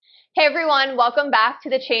Hey everyone, welcome back to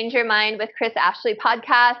the Change Your Mind with Chris Ashley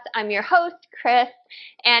podcast. I'm your host, Chris,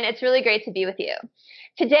 and it's really great to be with you.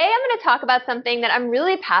 Today I'm going to talk about something that I'm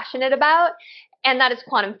really passionate about, and that is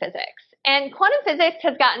quantum physics. And quantum physics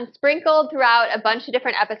has gotten sprinkled throughout a bunch of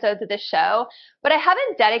different episodes of this show, but I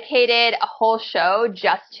haven't dedicated a whole show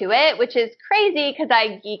just to it, which is crazy because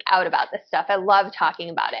I geek out about this stuff. I love talking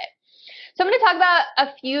about it. So I'm going to talk about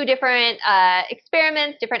a few different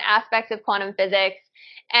experiments, different aspects of quantum physics,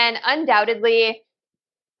 and undoubtedly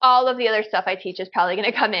all of the other stuff I teach is probably going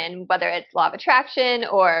to come in, whether it's law of attraction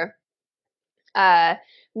or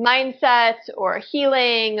mindset or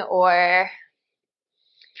healing or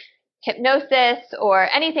hypnosis or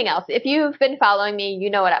anything else. If you've been following me, you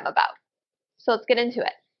know what I'm about. So let's get into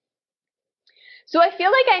it. So I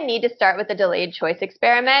feel like I need to start with the delayed choice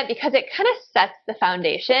experiment because it kind of sets the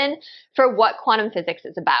foundation for what quantum physics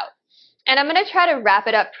is about. And I'm going to try to wrap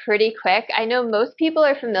it up pretty quick. I know most people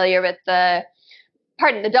are familiar with the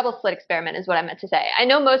double slit experiment is what I meant to say. I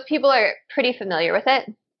know most people are pretty familiar with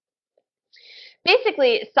it.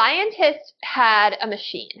 Basically, scientists had a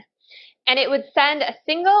machine, and it would send a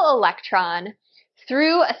single electron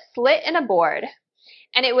through a slit in a board,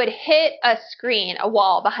 and it would hit a screen, a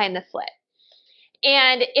wall behind the slit.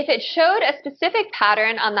 And if it showed a specific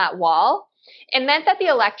pattern on that wall, it meant that the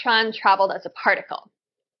electron traveled as a particle.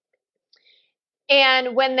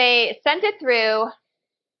 And when they sent it through,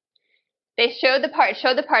 they showed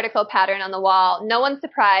the particle pattern on the wall. No one's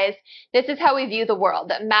surprised. This is how we view the world,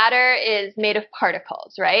 that matter is made of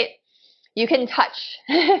particles, right? You can touch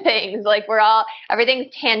things, like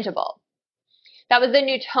everything's tangible. That was the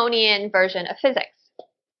Newtonian version of physics.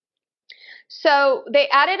 So they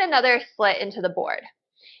added another slit into the board.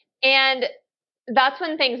 And that's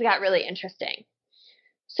when things got really interesting.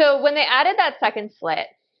 So when they added that second slit,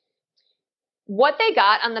 what they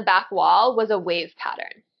got on the back wall was a wave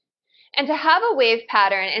pattern. And to have a wave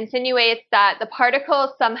pattern insinuates that the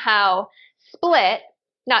particle somehow split,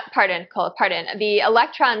 the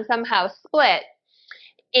electron somehow split,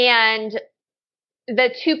 and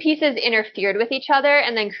the two pieces interfered with each other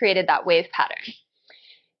and then created that wave pattern.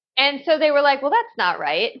 And so they were like, well, that's not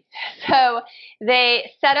right. So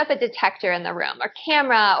they set up a detector in the room, or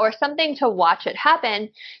camera, or something to watch it happen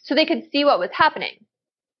so they could see what was happening.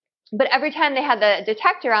 But every time they had the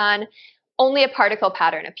detector on, only a particle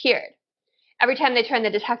pattern appeared. Every time they turned the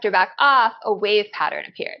detector back off, a wave pattern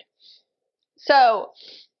appeared. So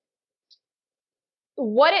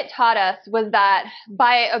what it taught us was that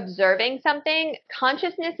by observing something,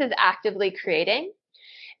 consciousness is actively creating,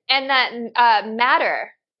 and that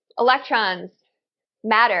matter, electrons,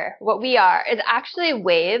 matter, what we are, is actually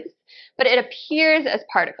waves, but it appears as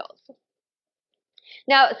particles.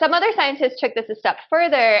 Now, some other scientists took this a step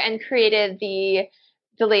further and created the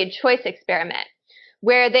delayed choice experiment,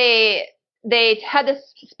 where they had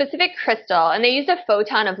this specific crystal, and they used a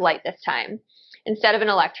photon of light this time instead of an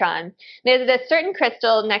electron. They had this certain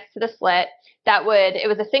crystal next to the slit it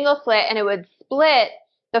was a single slit, and it would split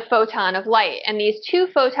the photon of light. And these two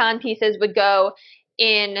photon pieces would go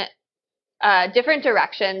in different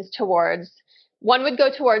directions one would go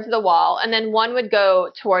towards the wall, and then one would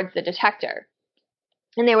go towards the detector.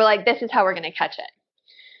 And they were like, this is how we're going to catch it.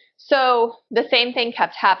 So the same thing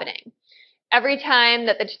kept happening. Every time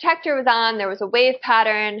that the detector was on, there was a wave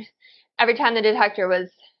pattern. Every time the detector was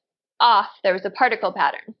off, there was a particle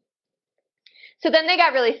pattern. So then they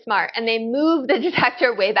got really smart, and they moved the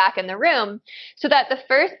detector way back in the room so that the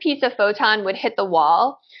first piece of photon would hit the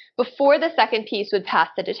wall before the second piece would pass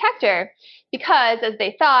the detector, because, as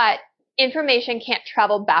they thought, information can't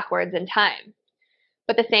travel backwards in time.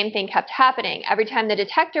 But the same thing kept happening. Every time the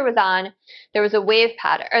detector was on, there was a wave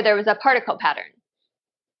pattern, or there was a particle pattern.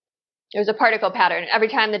 There was a particle pattern. Every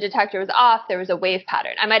time the detector was off, there was a wave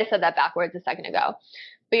pattern. I might have said that backwards a second ago,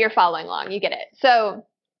 but you're following along. You get it. So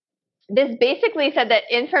this basically said that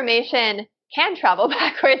information can travel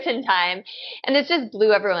backwards in time, and this just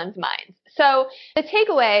blew everyone's minds. So the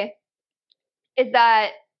takeaway is that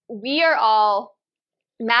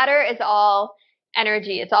matter is all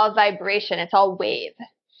energy, it's all vibration, it's all wave,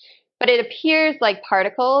 but it appears like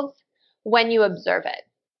particles when you observe it.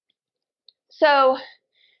 So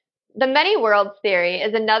the many worlds theory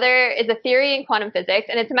is a theory in quantum physics,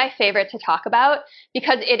 and it's my favorite to talk about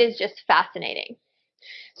because it is just fascinating.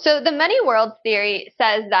 So the many worlds theory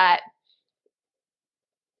says that,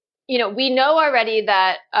 we know already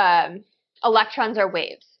that electrons are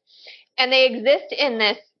waves, and they exist in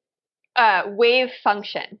this wave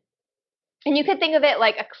function. And you could think of it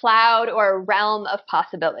like a cloud or a realm of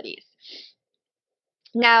possibilities.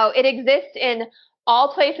 Now, it exists in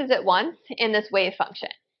all places at once in this wave function.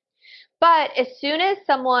 But as soon as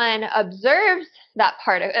someone observes that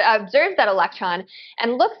electron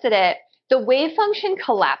and looks at it, the wave function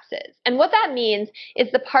collapses. And what that means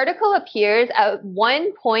is the particle appears at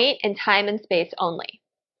one point in time and space only.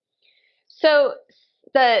 So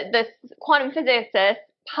the quantum physicists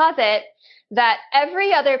posit that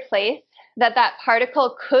every other place that that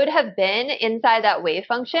particle could have been inside that wave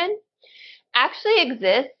function actually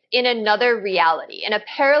exists in another reality, in a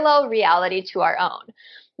parallel reality to our own.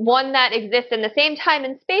 One that exists in the same time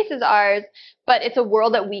and space as ours, but it's a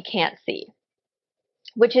world that we can't see,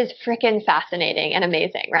 which is freaking fascinating and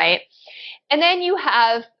amazing, right? And then you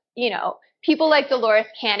have, people like Dolores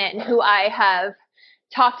Cannon, who I have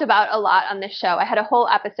talked about a lot on this show. I had a whole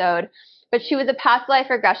episode, but she was a past life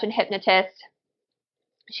regression hypnotist.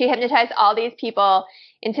 She hypnotized all these people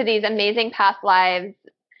into these amazing past lives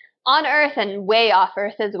on Earth and way off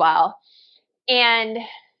Earth as well. And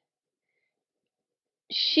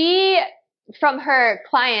she, from her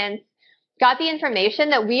clients, got the information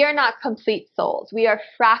that we are not complete souls. We are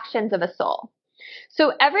fractions of a soul.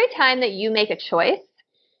 So every time that you make a choice,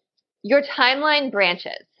 your timeline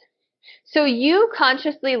branches. So you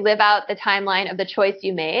consciously live out the timeline of the choice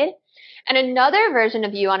you made, and another version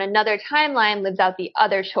of you on another timeline lives out the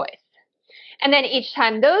other choice. And then each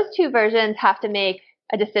time those two versions have to make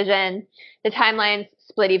a decision, the timelines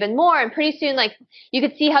split even more, and pretty soon, you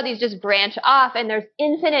could see how these just branch off, and there's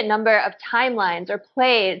infinite number of timelines or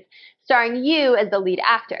plays starring you as the lead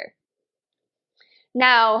actor.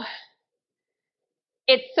 Now,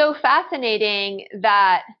 it's so fascinating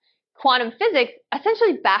that quantum physics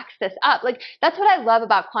essentially backs this up. That's what I love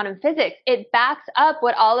about quantum physics. It backs up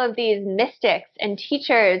what all of these mystics and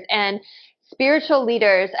teachers and spiritual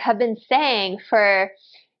leaders have been saying for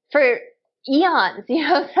eons.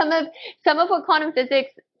 Some of what quantum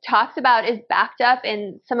physics talks about is backed up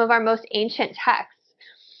in some of our most ancient texts.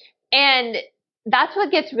 And that's what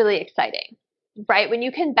gets really exciting, right? When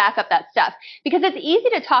you can back up that stuff. Because it's easy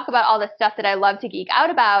to talk about all the stuff that I love to geek out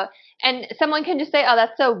about, and someone can just say, oh,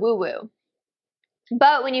 that's so woo-woo.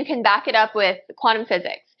 But when you can back it up with quantum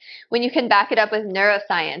physics, when you can back it up with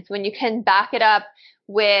neuroscience, when you can back it up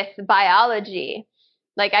with biology,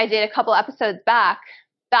 like I did a couple episodes back,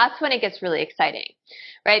 that's when it gets really exciting,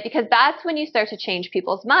 right? Because that's when you start to change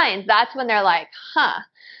people's minds. That's when they're like,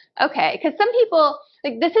 okay. Because some people,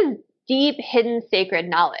 this is deep, hidden, sacred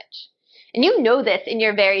knowledge. And you know this in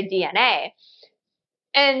your very DNA.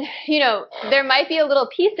 And, there might be a little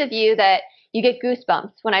piece of you that you get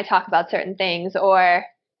goosebumps when I talk about certain things, or,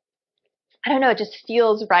 I don't know, it just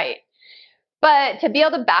feels right. But to be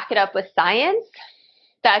able to back it up with science,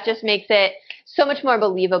 that just makes it so much more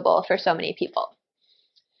believable for so many people.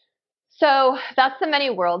 So that's the many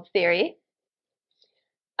worlds theory.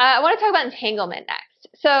 I want to talk about entanglement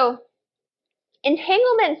next. So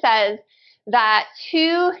entanglement says that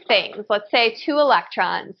two things, let's say two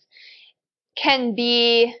electrons, can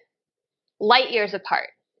be light years apart.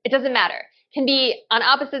 It doesn't matter. Can be on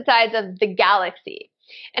opposite sides of the galaxy.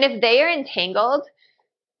 And if they are entangled,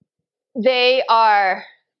 they are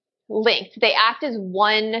linked. They act as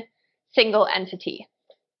one single entity.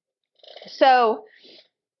 So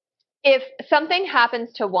if something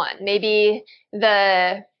happens to one, maybe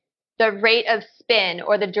the rate of spin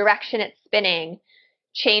or the direction it's spinning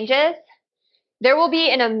changes, there will be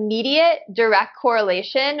an immediate direct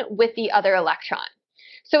correlation with the other electron.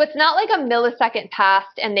 So it's not like a millisecond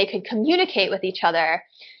passed and they could communicate with each other.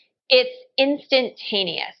 It's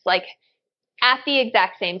instantaneous, like at the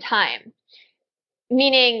exact same time,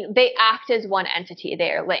 meaning they act as one entity. They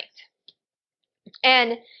are linked.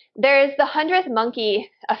 And there's the 100th monkey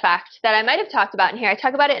effect that I might have talked about in here. I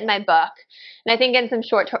talk about it in my book, and I think in some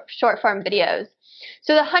short form videos.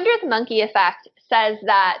 So the 100th monkey effect says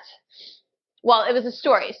that, well, it was a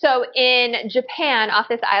story. So in Japan, off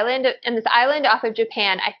this island off of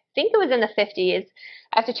Japan, I think it was in the 50s.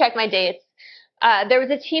 I have to check my dates. There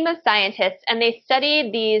was a team of scientists, and they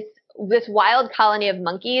studied this wild colony of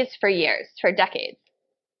monkeys for years, for decades.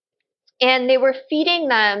 And they were feeding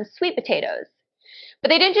them sweet potatoes. But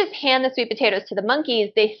they didn't just hand the sweet potatoes to the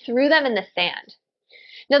monkeys, they threw them in the sand.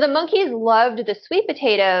 Now the monkeys loved the sweet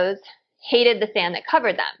potatoes, hated the sand that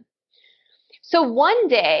covered them. So one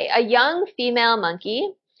day, a young female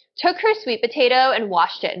monkey took her sweet potato and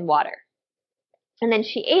washed it in water. And then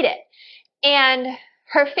she ate it. And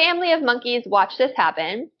her family of monkeys watched this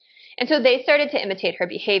happen, and so they started to imitate her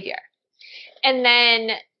behavior. And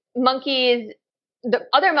then the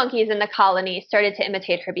other monkeys in the colony started to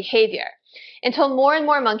imitate her behavior until more and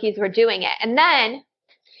more monkeys were doing it. And then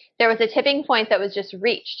there was a tipping point that was just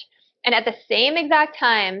reached. And at the same exact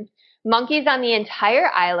time, monkeys on the entire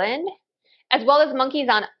island as well as monkeys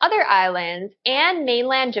on other islands and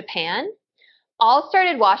mainland Japan, all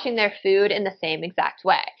started washing their food in the same exact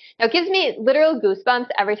way. Now, it gives me literal goosebumps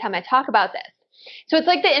every time I talk about this. So it's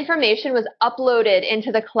like the information was uploaded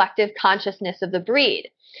into the collective consciousness of the breed.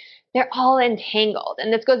 They're all entangled,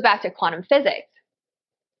 and this goes back to quantum physics.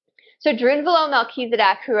 So Drunvalo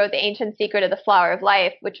Melchizedek, who wrote The Ancient Secret of the Flower of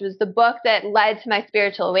Life, which was the book that led to my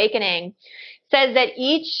spiritual awakening, says that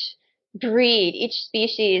each breed, each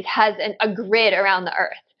species has a grid around the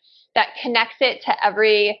earth that connects it to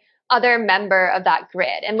every other member of that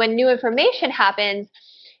grid. And when new information happens,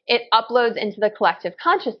 it uploads into the collective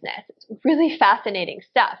consciousness. It's really fascinating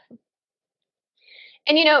stuff.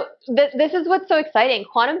 And you know, this is what's so exciting.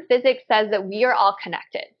 Quantum physics says that we are all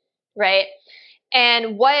connected, right?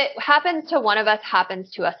 And what happens to one of us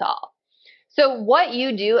happens to us all. So what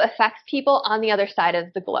you do affects people on the other side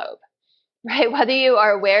of the globe, right? Whether you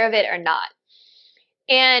are aware of it or not.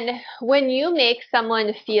 And when you make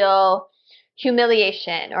someone feel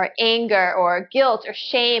humiliation or anger or guilt or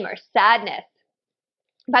shame or sadness,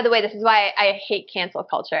 by the way, this is why I hate cancel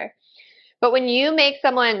culture. But when you make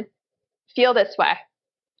someone feel this way,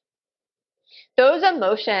 those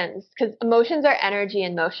emotions, because emotions are energy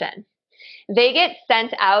in motion, they get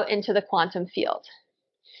sent out into the quantum field.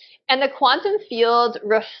 And the quantum field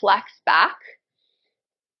reflects back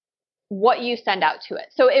what you send out to it.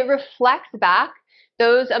 So it reflects back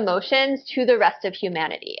those emotions to the rest of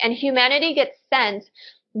humanity. And humanity gets sent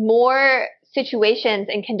more situations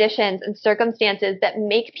and conditions and circumstances that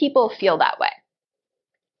make people feel that way.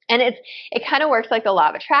 And it kind of works like the law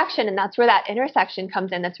of attraction, and that's where that intersection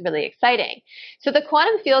comes in that's really exciting. So the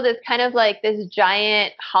quantum field is kind of like this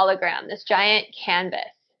giant hologram, this giant canvas,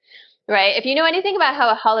 right? If you know anything about how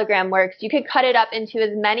a hologram works, you could cut it up into as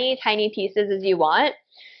many tiny pieces as you want,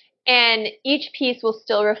 and each piece will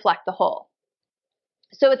still reflect the whole.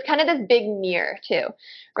 So it's kind of this big mirror too,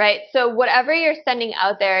 right? So whatever you're sending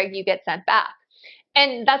out there, you get sent back.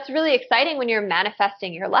 And that's really exciting when you're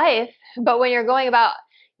manifesting your life, but when you're going about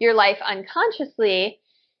your life unconsciously,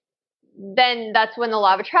 then that's when the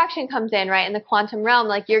law of attraction comes in, right? In the quantum realm,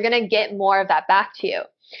 like you're going to get more of that back to you.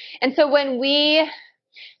 And so when we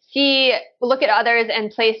look at others and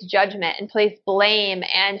place judgment and place blame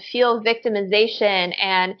and feel victimization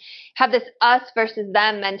and have this us versus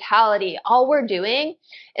them mentality, all we're doing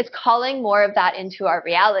is calling more of that into our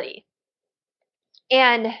reality.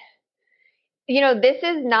 And, you know, this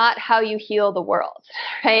is not how you heal the world,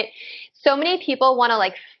 right? So many people want to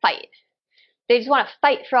like fight. They just want to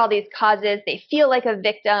fight for all these causes. They feel like a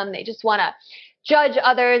victim. They just want to judge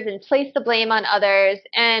others and place the blame on others.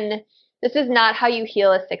 And this is not how you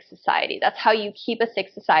heal a sick society. That's how you keep a sick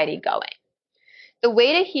society going. The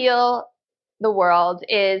way to heal the world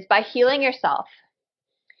is by healing yourself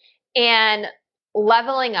and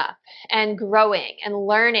leveling up and growing and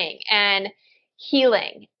learning and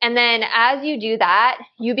healing. And then as you do that,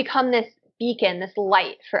 you become this beacon, this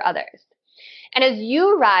light for others. And as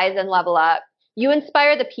you rise and level up, you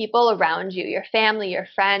inspire the people around you, your family, your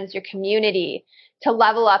friends, your community, to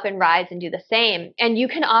level up and rise and do the same. And you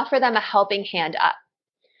can offer them a helping hand up,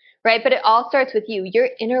 right? But it all starts with you. Your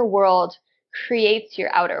inner world creates your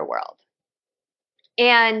outer world.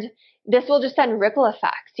 And this will just send ripple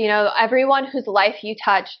effects. You know, everyone whose life you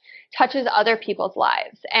touch touches other people's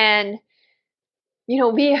lives. And, you know,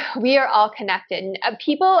 we are all connected. And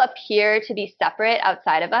people appear to be separate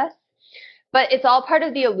outside of us, but it's all part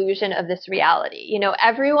of the illusion of this reality. You know,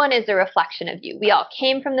 everyone is a reflection of you. We all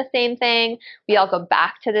came from the same thing. We all go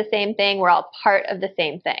back to the same thing. We're all part of the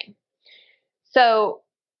same thing. So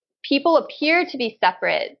people appear to be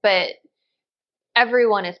separate, but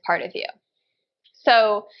everyone is part of you.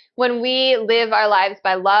 So when we live our lives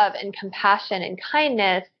by love and compassion and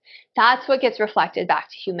kindness, that's what gets reflected back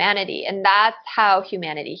to humanity. And that's how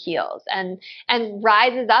humanity heals and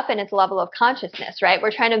rises up in its level of consciousness, right?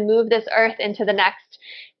 We're trying to move this earth into the next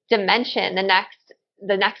dimension, the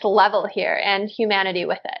next level here, and humanity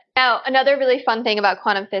with it. Now, another really fun thing about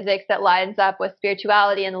quantum physics that lines up with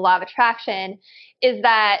spirituality and the law of attraction is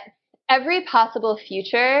that every possible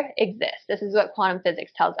future exists. This is what quantum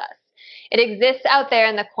physics tells us. It exists out there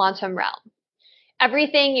in the quantum realm.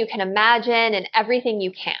 Everything you can imagine and everything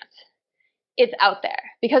you can't, it's out there.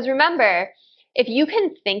 Because remember, if you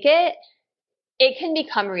can think it, it can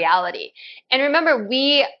become reality. And remember,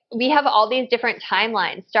 we have all these different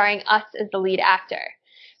timelines starring us as the lead actor.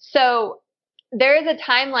 So there is a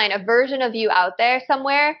timeline, a version of you out there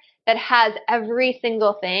somewhere that has every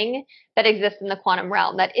single thing that exists in the quantum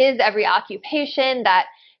realm, that is every occupation, that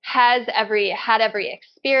had every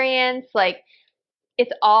experience. Like,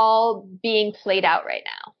 it's all being played out right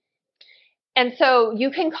now. And so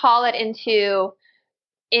you can call it into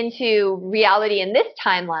reality in this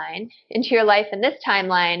timeline, into your life in this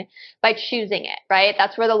timeline by choosing it, right?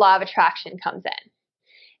 That's where the law of attraction comes in.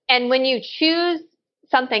 And when you choose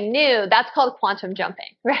something new, that's called quantum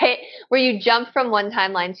jumping, right? Where you jump from one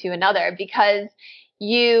timeline to another because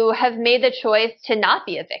you have made the choice to not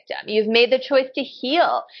be a victim. You've made the choice to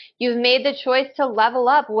heal. You've made the choice to level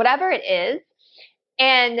up, whatever it is.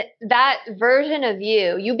 And that version of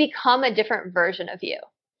you, you become a different version of you.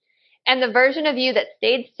 And the version of you that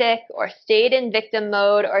stayed sick or stayed in victim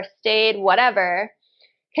mode or stayed whatever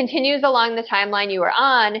continues along the timeline you were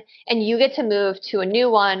on, and you get to move to a new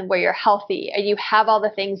one where you're healthy and you have all the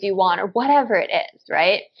things you want or whatever it is,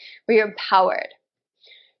 right? Where you're empowered.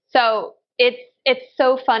 So it's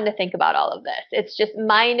so fun to think about all of this. It's just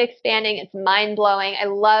mind expanding. It's mind blowing. I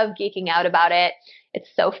love geeking out about it. It's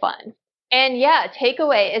so fun. And yeah,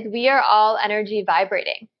 takeaway is we are all energy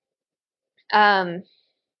vibrating.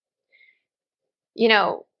 You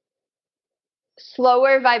know,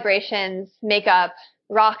 slower vibrations make up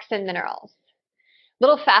rocks and minerals.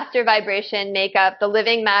 Little faster vibration make up the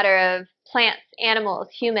living matter of plants, animals,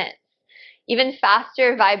 humans. Even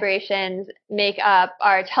faster vibrations make up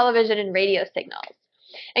our television and radio signals.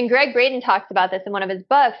 And Greg Braden talks about this in one of his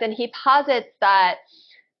books, and he posits that,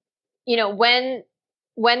 you know, when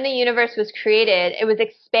the universe was created, it was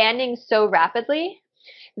expanding so rapidly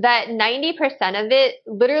that 90% of it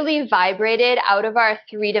literally vibrated out of our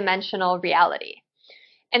three-dimensional reality.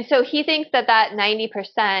 And so he thinks that that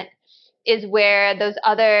 90% is where those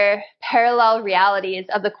other parallel realities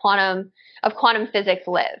of quantum physics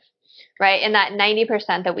live, right? In that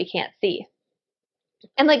 90% that we can't see.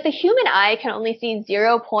 And like the human eye can only see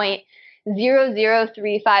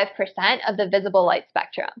 0.0035% of the visible light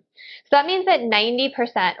spectrum. So that means that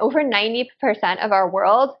 90%, over 90% of our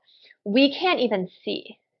world, we can't even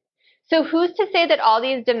see. So who's to say that all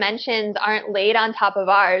these dimensions aren't laid on top of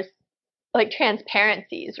ours, like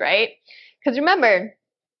transparencies, right? Because remember,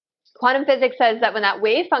 quantum physics says that when that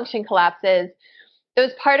wave function collapses,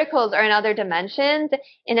 those particles are in other dimensions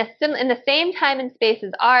in the same time and space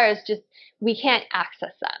as ours, just we can't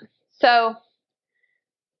access them. So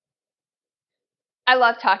I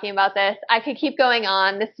love talking about this. I could keep going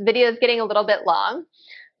on. This video is getting a little bit long,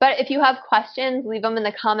 but if you have questions, leave them in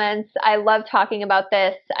the comments. I love talking about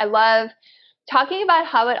this. I love talking about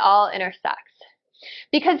how it all intersects.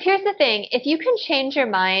 Because here's the thing, if you can change your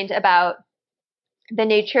mind about the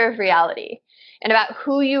nature of reality and about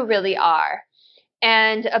who you really are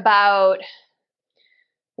and about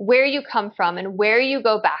where you come from and where you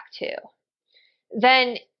go back to,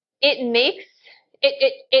 then it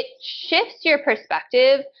shifts your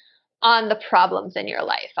perspective on the problems in your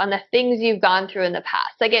life, on the things you've gone through in the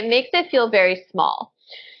past. Like it makes it feel very small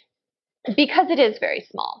because it is very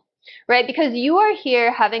small, right? Because you are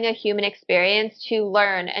here having a human experience to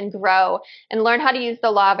learn and grow and learn how to use the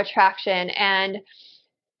law of attraction and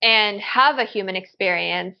have a human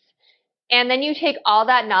experience. And then you take all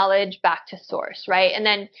that knowledge back to source, right? And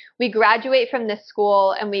then we graduate from this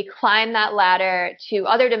school and we climb that ladder to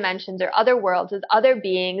other dimensions or other worlds as other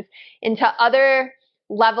beings into other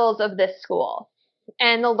levels of this school.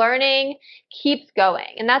 And the learning keeps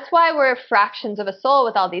going. And that's why we're fractions of a soul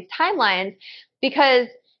with all these timelines, because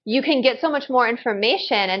you can get so much more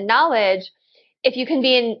information and knowledge if you can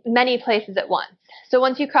be in many places at once. So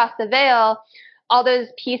once you cross the veil, all those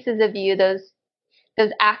pieces of you, those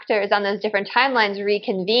actors on those different timelines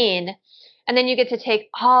reconvene, and then you get to take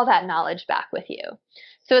all that knowledge back with you.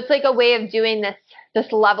 So it's like a way of doing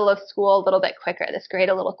this level of school a little bit quicker, this grade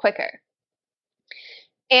a little quicker.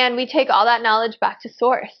 And we take all that knowledge back to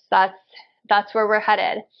source. That's where we're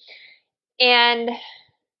headed. And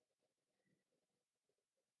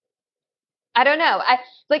I don't know. I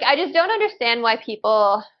just don't understand why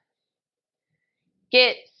people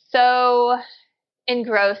get so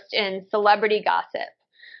engrossed in celebrity gossip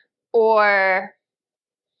or,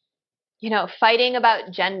 you know, fighting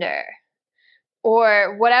about gender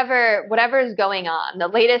or whatever is going on, the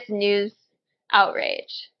latest news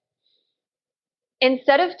outrage.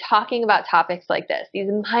 Instead of talking about topics like this, these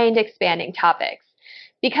mind-expanding topics,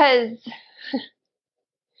 because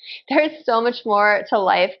there's so much more to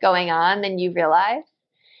life going on than you realize.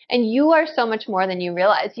 And you are so much more than you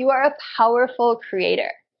realize. You are a powerful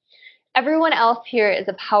creator. Everyone else here is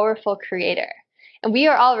a powerful creator. And we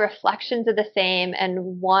are all reflections of the same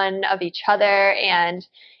and one of each other. And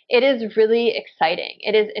it is really exciting.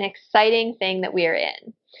 It is an exciting thing that we are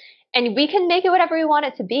in. And we can make it whatever we want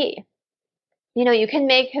it to be. You know, you can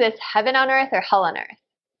make this heaven on earth or hell on earth.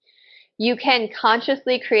 You can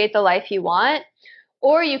consciously create the life you want,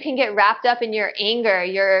 Or you can get wrapped up in your anger,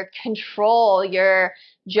 your control, your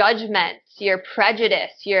judgments, your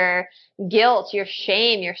prejudice, your guilt, your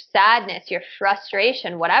shame, your sadness, your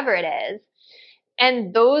frustration, whatever it is.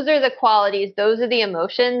 And those are the qualities, those are the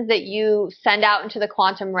emotions that you send out into the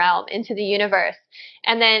quantum realm, into the universe.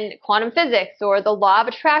 And then quantum physics or the law of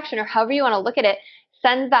attraction or however you want to look at it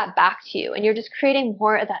sends that back to you. And you're just creating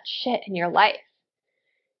more of that shit in your life.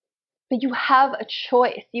 But you have a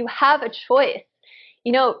choice. You have a choice.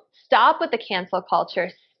 You know, stop with the cancel culture.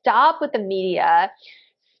 Stop with the media.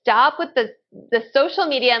 Stop with the social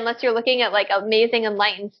media unless you're looking at like amazing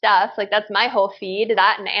enlightened stuff. Like that's my whole feed,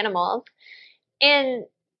 that and animals. And,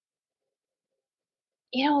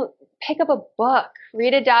 you know, pick up a book,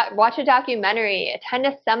 watch a documentary, attend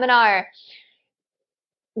a seminar,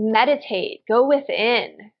 meditate, go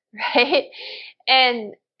within, right?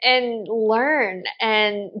 And learn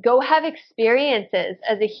and go have experiences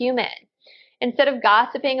as a human. Instead of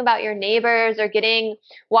gossiping about your neighbors or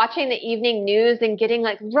watching the evening news and getting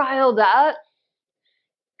like riled up,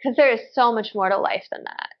 because there is so much more to life than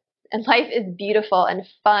that. And life is beautiful and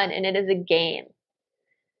fun, and it is a game.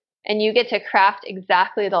 And you get to craft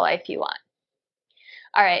exactly the life you want.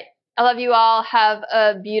 All right. I love you all. Have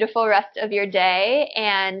a beautiful rest of your day.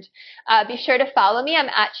 And be sure to follow me. I'm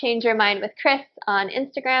at Change Your Mind with Chris on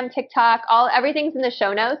Instagram, TikTok. Everything's in the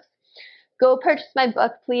show notes. Go purchase my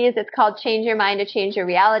book, please. It's called Change Your Mind to Change Your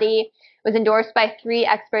Reality. It was endorsed by 3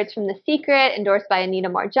 experts from The Secret, endorsed by Anita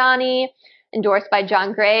Moorjani, endorsed by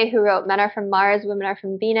John Gray, who wrote Men Are From Mars, Women Are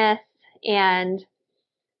From Venus. And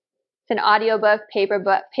it's an audiobook,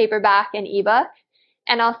 paperback, and ebook.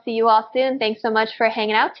 And I'll see you all soon. Thanks so much for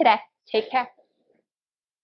hanging out today. Take care.